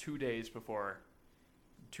 2 days before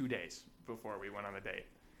we went on the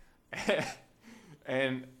date.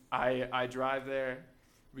 And I drive there.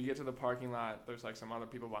 We get to the parking lot. There's like some other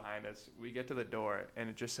people behind us. We get to the door, and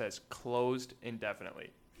it just says closed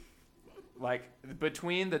indefinitely. Like,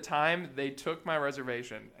 between the time they took my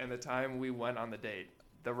reservation and the time we went on the date,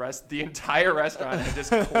 the entire restaurant had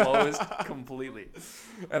just closed completely.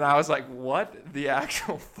 And I was like, what the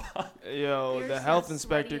actual fuck? Yo, You're the so health sweaty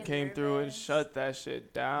inspector and came through and nervous. shut that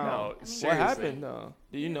shit down. No, mean, what seriously. happened, though?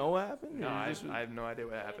 Do you know what happened? No, Or you I just- have no idea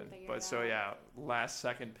what happened. figure But it so, out. yeah, last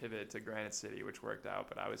second pivot to Granite City, which worked out.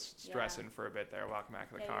 But I was stressing for a bit there, walking back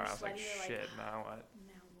to the Yeah, car. you were I was like, sweaty, you're like, shit, now what?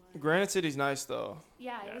 Now what? Granite City's nice, though.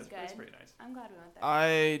 Yeah, it Yeah, was good. it's pretty nice. I'm glad we went there.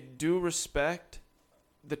 I do respect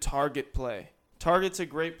the Target play. Target's a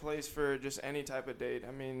great place for just any type of date.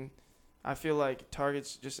 I mean, I feel like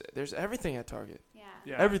Target's just, there's everything at Target. Yeah.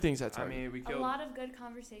 Yeah. Everything's at I Target. mean, we A killed. lot of good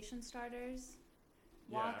conversation starters.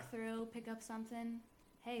 Walk Yeah. through, pick up something.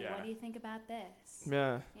 Hey, Yeah. what do you think about this?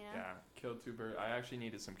 Yeah. You know? Yeah, killed 2 birds. I actually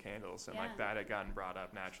needed some candles, and like Yeah. that had gotten brought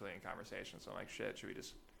up naturally in conversation. So I'm like, shit, should we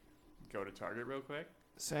just go to Target real quick?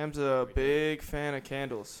 Sam's a big fan of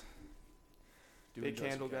candles. Do Big enjoy some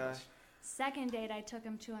candle guy. candles. Second date, I took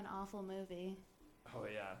him to an awful movie. Oh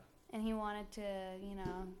yeah. And he wanted to, you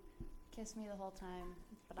know, kiss me the whole time.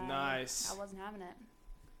 But Nice. I wasn't having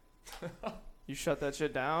it. You shut that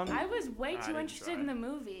shit down? I was way I too didn't interested try. in the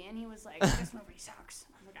movie. And he was like, this movie sucks.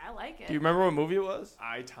 I'm like, I like it. Do you remember what movie it was?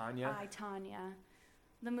 I, Tanya. I, Tanya.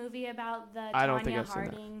 The movie about the I don't think Tanya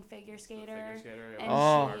I've seen that. Figure Figure skater. skater. And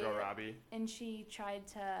Oh. she, Margot Robbie. and she tried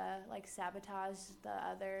to, like, sabotage the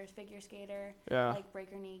other figure skater. Yeah. Like,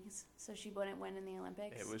 break her knees so she wouldn't win in the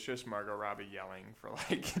Olympics. It was just Margot Robbie yelling for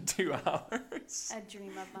like 2 hours. a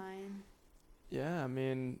dream of mine. Yeah, I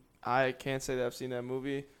mean, I can't say that I've seen that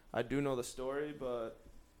movie. I do know the story, but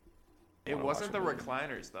It wanna wasn't the watch a movie.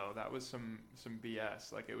 recliners though. That was some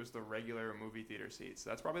BS. Like it was the regular movie theater seats.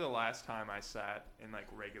 That's probably the last time I sat in like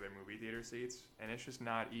regular movie theater seats, and it's just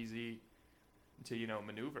not easy to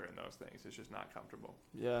maneuver in those things. It's just not comfortable.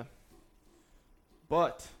 Yeah.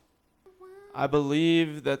 But I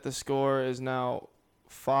believe that the score is now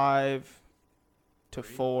 5-4.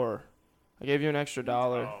 I gave you an extra $1.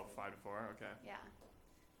 Oh, 5-4. Okay. Yeah.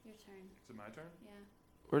 Your turn. Is it my turn? Yeah.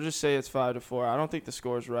 We'll just say it's 5-4. I don't think the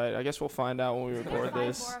score's right. I guess we'll find out when we It's record either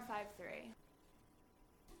this. 5-4 or 5-3.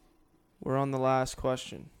 We're on the last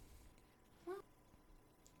question.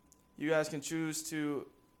 You guys can choose to,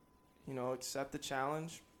 accept the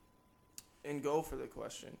challenge and go for the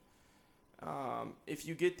question. If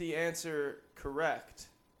you get the answer correct,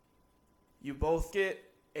 you both get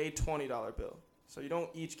a $20 bill. So you don't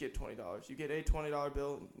each get $20. You get a $20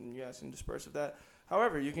 bill, and you guys can disperse of that.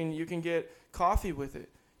 However, you can get coffee with it.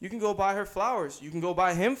 You can go buy her flowers. You can go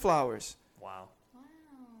buy him flowers. Wow. Wow.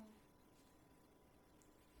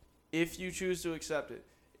 If you choose to accept it.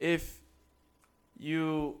 If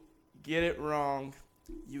you get it wrong,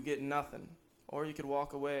 you get nothing. Or you could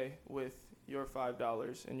walk away with your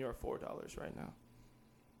 $5 and your $4 right now.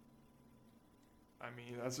 I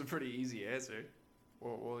mean, that's a pretty easy answer.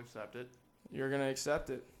 We'll accept it. You're going to accept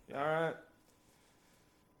it. All right.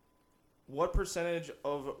 What percentage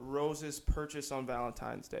of roses purchased on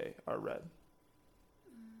Valentine's Day are red?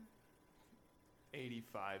 85%,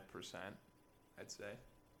 I'd say.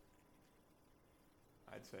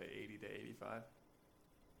 I'd say 80 to 85.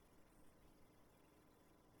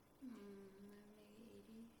 Maybe 80 or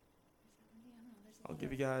 70. I don't know. There's a I'll lot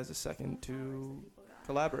give of you guys a second flowers that to people got.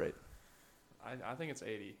 collaborate. I think it's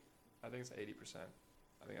 80. I think it's 80%.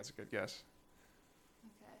 I think that's a good guess.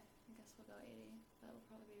 Okay, I guess we'll go 80. That will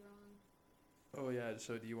probably be wrong. Oh yeah.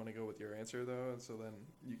 So do you want to go with your answer though, and so then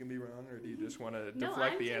you can be wrong, or do you just want to No,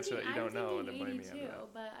 deflect I'm the answer that you thinking- don't know and I'm then blame thinking me on 82,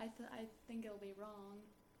 that? but I think it'll be wrong.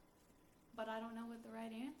 But I don't know what the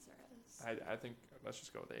right answer is. I think let's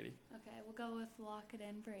just go with 80. Okay, we'll go with lock it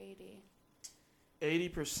in for 80.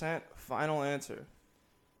 80% final answer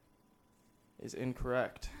is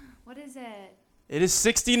incorrect. What is it? It is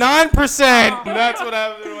 69%. Oh. That's what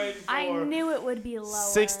I've been waiting for. I knew it would be lower.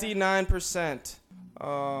 69%.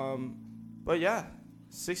 But yeah,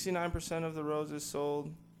 69% of the roses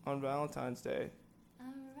sold on Valentine's Day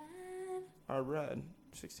Alright. are red.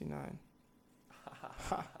 69.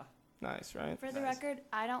 Nice, right? For the Nice. record,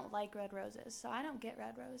 I don't like red roses, so I don't get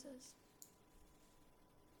red roses.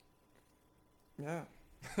 Yeah.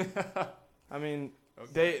 I mean,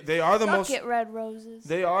 they are the Suck most it, red roses.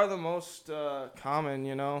 they are the most common,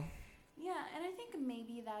 you know. Yeah, and I think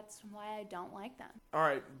maybe that's why I don't like them. All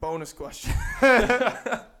right, bonus question.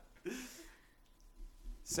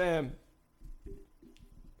 Sam,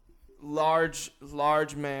 large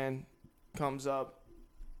man comes up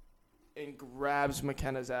and grabs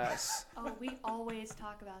McKenna's ass. Oh, we always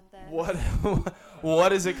talk about this.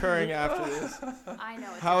 What is occurring after this? I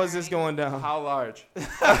know. It's How is this occurring. going down? How large?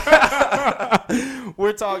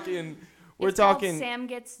 We're talking. It's called Sam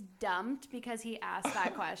gets dumped because he asked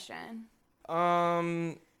that question.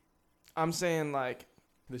 I'm saying like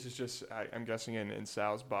This is just I'm guessing in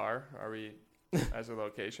Sal's bar. Are we as a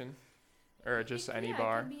location, or just any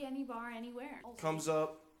bar? It could be any bar anywhere. comes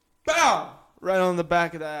up, BAM! Right on the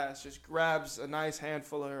back of the ass. Just grabs a nice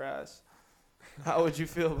handful of her ass. How would you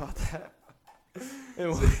feel about that?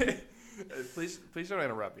 Please don't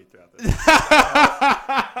interrupt me throughout this.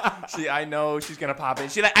 I know she's gonna pop in.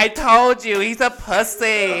 She's like, I told you, he's a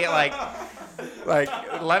pussy. Like,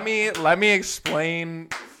 let me explain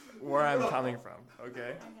where I'm coming from,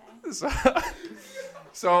 okay? Okay.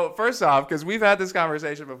 So first off, because we've had this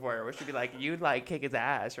conversation before, where she'd be like, you'd like kick his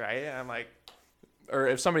ass, right? And I'm like, or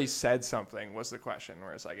if somebody said something, was the question,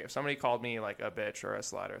 where it's like, if somebody called me like a bitch or a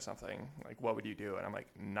slut or something, like, what would you do? And I'm like,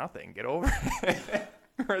 nothing, get over it.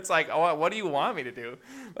 Or it's like, oh, what do you want me to do?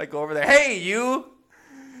 Like, go over there, hey, you,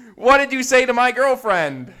 what did you say to my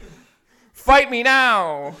girlfriend? Fight me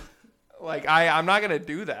now. Like, I'm not going to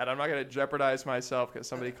do that. I'm not going to jeopardize myself because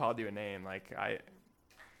somebody called you a name.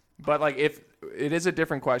 But like, if it is a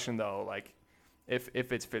different question though, like if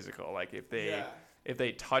it's physical, like if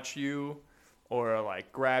they touch you or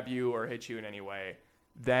like grab you or hit you in any way,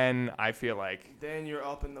 then I feel like then you're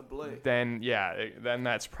up in the blade. then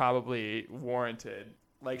that's probably warranted.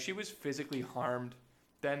 Like, she was physically harmed,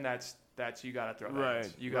 then that's you gotta throw the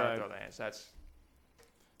hands. You gotta throw the hands.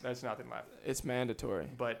 That's nothing left. It's mandatory.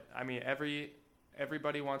 But I mean,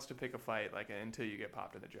 everybody wants to pick a fight, like, until you get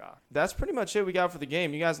popped in the jaw. That's pretty much it we got for the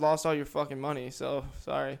game. You guys lost all your fucking money, so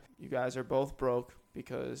sorry. You guys are both broke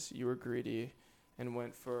because you were greedy and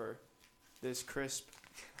went for this crisp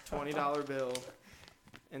 $20 bill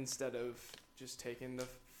instead of just taking the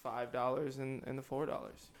 $5 and the $4.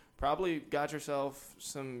 Probably got yourself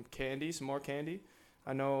some more candy.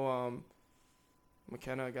 I know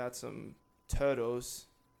McKenna got some turtles.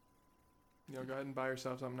 Go ahead and buy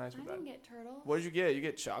yourself something nice I with that. didn't get turtles. What did you get? You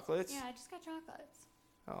get chocolates? Yeah, I just got chocolates.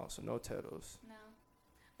 Oh, so no turtles. No.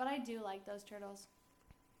 But I do like those turtles.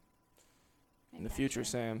 In the Maybe future, next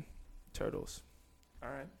Sam, turtles. All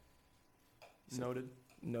right. So- Noted.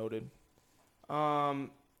 Noted.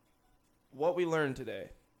 What we learned today.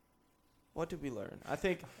 What did we learn? I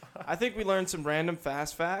think we learned some random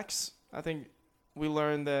fast facts. I think we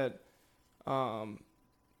learned that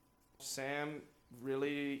Sam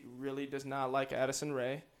really, really does not like Addison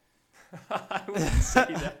Rae. I wouldn't say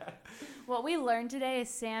that. What we learned today is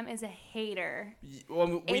Sam is a hater.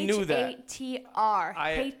 Well, we knew that. H-A-T-R.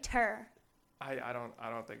 I- Hater. I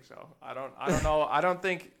don't think so. I don't know. I don't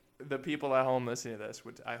think the people at home listening to this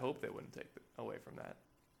I hope they wouldn't take away from that.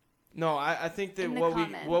 No, I think that In the what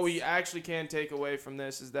comments. we actually can take away from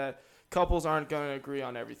this is that couples aren't going to agree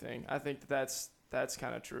on everything. I think that's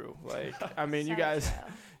kind of true. Like, I mean, So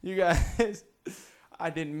you guys, I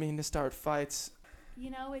didn't mean to start fights.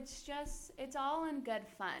 You know, it's all in good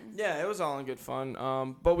fun. Yeah, it was all in good fun.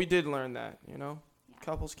 But we did learn that, you know, Yeah.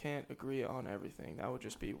 couples can't agree on everything. That would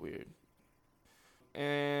just be weird.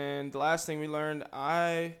 And the last thing we learned,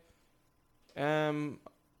 I am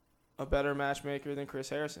a better matchmaker than Chris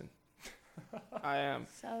Harrison. I am.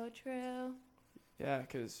 So true. Yeah,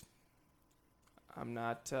 because I'm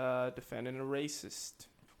not defending a racist.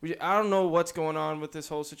 I don't know what's going on with this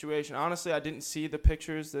whole situation. Honestly, I didn't see the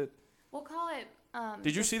pictures that... We'll call it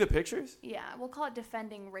Did you see the pictures? Yeah, we'll call it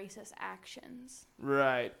defending racist actions.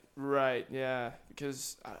 Right, yeah.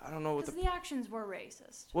 Because I don't know what Because the actions were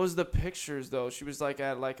racist. what was the pictures though. She was like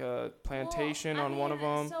at like a plantation Well, I on one of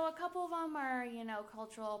mean, them. So a couple of them are,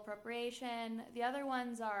 cultural appropriation. The other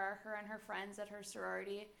ones are her and her friends at her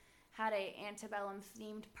sorority had a antebellum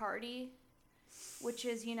themed party, which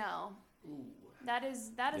is, that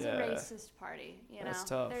is a racist party. That's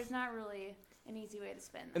tough. There's not really an easy way to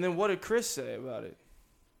spin that. And then what did Chris say about it?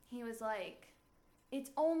 He was like,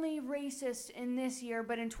 it's only racist in this year,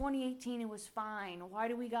 but in 2018 it was fine. Why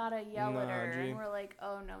do we gotta yell at her? G. And we're like,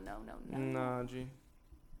 oh, no. Nah, G.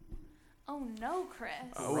 Oh, no, Chris.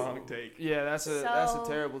 Wrong take. Yeah, that's a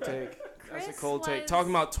terrible take. That's a cold take.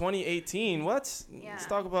 Talking about 2018, what? Yeah. Let's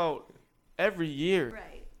talk about every year.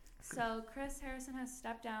 Right. So Chris Harrison has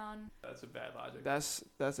stepped down. That's a bad logic.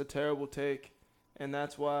 That's a terrible take, and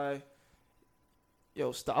that's why.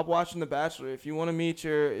 Yo, stop watching The Bachelor. If you want to meet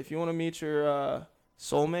your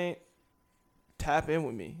soulmate, tap in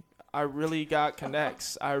with me. I really got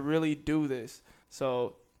connects. I really do this.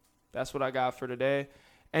 So that's what I got for today.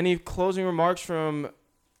 Any closing remarks from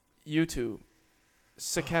YouTube?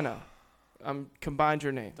 Mckenna. Combined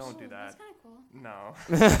your names. Don't do that. That's kind of cool. No.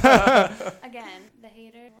 Again, the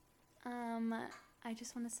hater. I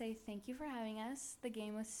just want to say thank you for having us. The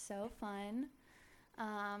game was so fun.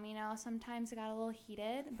 Sometimes it got a little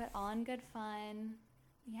heated, but all in good fun.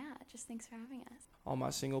 Yeah, just thanks for having us. All my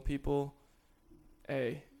single people,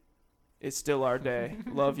 hey, it's still our day.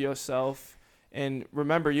 Love yourself. And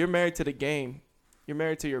remember, you're married to the game. You're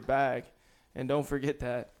married to your bag. And don't forget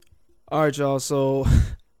that. All right, y'all. So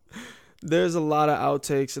there's a lot of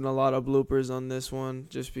outtakes and a lot of bloopers on this one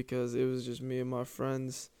just because it was just me and my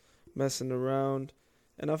friends messing around.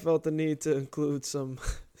 And I felt the need to include some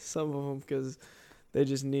of them because they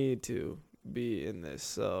just need to be in this.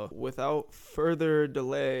 So without further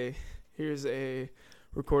delay, here's a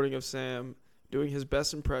recording of Sam doing his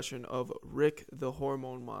best impression of Rick the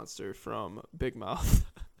Hormone Monster from Big Mouth.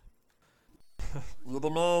 You're the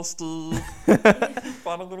man, Steve.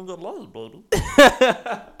 Finally gonna get laid, baby.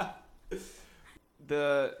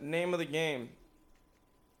 The name of the game.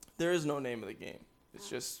 There is no name of the game. It's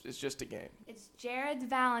just a game. It's Jared's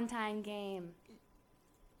Valentine game.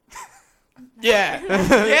 Yeah.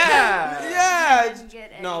 Yeah. Didn't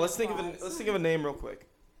get any No, let's think applause. of a name real quick.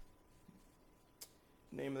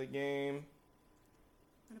 Name of the game.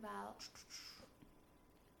 What about?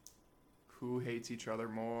 Who hates each other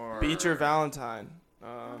more? Beat your Valentine.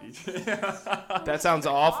 That sounds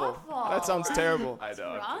awful. That sounds terrible. I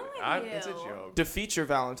know. wrong with It's a you? joke. Defeat your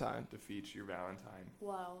Valentine. Defeat your Valentine.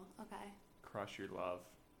 Whoa. Okay. Crush your love.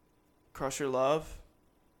 Crush your love.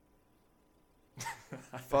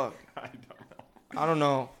 Fuck. I don't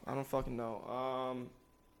know. I don't fucking know.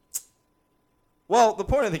 Well, the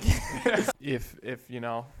point of the game. If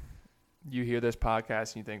you hear this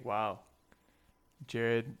podcast and you think, wow,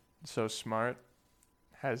 Jared, so smart,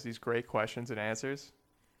 has these great questions and answers,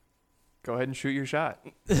 go ahead and shoot your shot.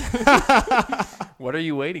 What are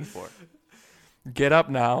you waiting for? Get up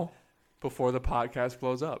now before the podcast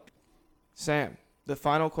blows up. Sam, the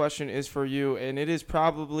final question is for you, and it is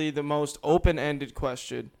probably the most open-ended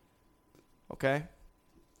question. Okay?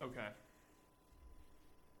 Okay.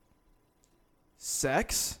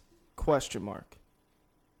 Sex? Question mark.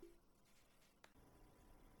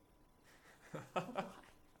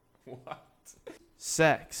 What?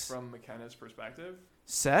 Sex. From McKenna's perspective?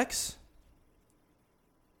 Sex?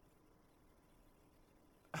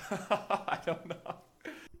 I don't know.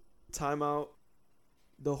 Timeout.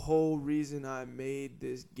 The whole reason I made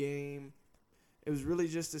this game, it was really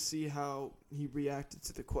just to see how he reacted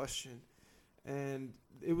to the question. And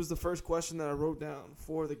it was the first question that I wrote down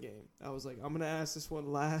for the game. I was like, I'm going to ask this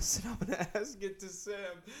one last, and I'm going to ask it to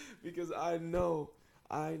Sam because I know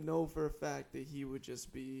for a fact that he would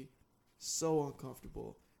just be so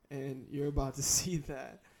uncomfortable. And you're about to see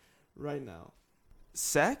that right now.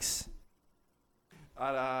 Sex?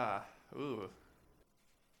 Ooh.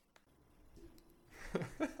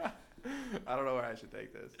 I don't know where I should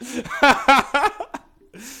take this.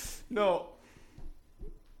 No.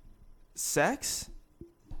 Sex?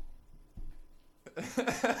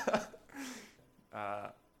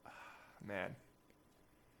 Man.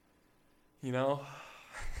 You know?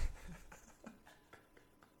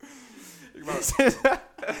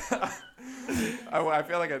 I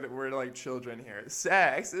feel like we're like children here.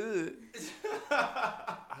 Sex? Ugh.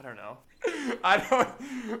 I don't know.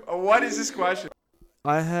 What is this question?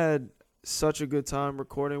 I had such a good time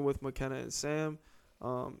recording with Mckenna and Sam.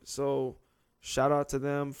 So shout out to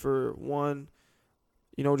them for one,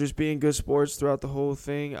 just being good sports throughout the whole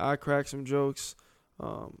thing. I cracked some jokes.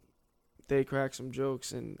 they crack some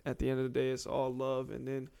jokes, and at the end of the day, it's all love. And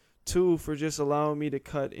then 2, for just allowing me to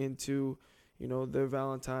cut into, their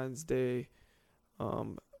Valentine's Day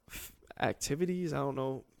activities. I don't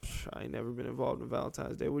know. I ain't never been involved in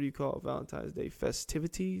Valentine's Day. What do you call it? Valentine's Day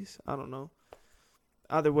festivities? I don't know.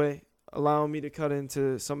 Either way, allowing me to cut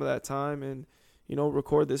into some of that time and,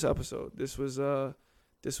 record this episode. This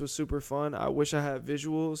was super fun. I wish I had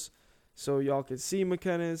visuals so y'all could see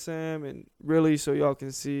Mckenna and Sam, and really so y'all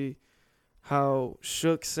can see how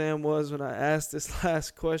shook Sam was when I asked this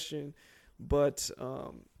last question. But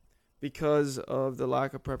because of the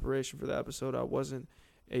lack of preparation for the episode, I wasn't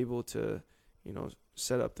able to,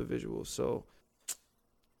 set up the visuals. So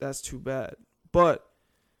that's too bad. But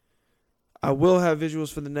I will have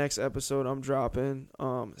visuals for the next episode I'm dropping.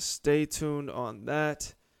 Stay tuned on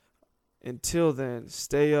that. Until then,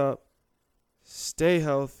 stay up, stay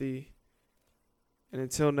healthy, and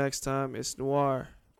until next time, it's Noir.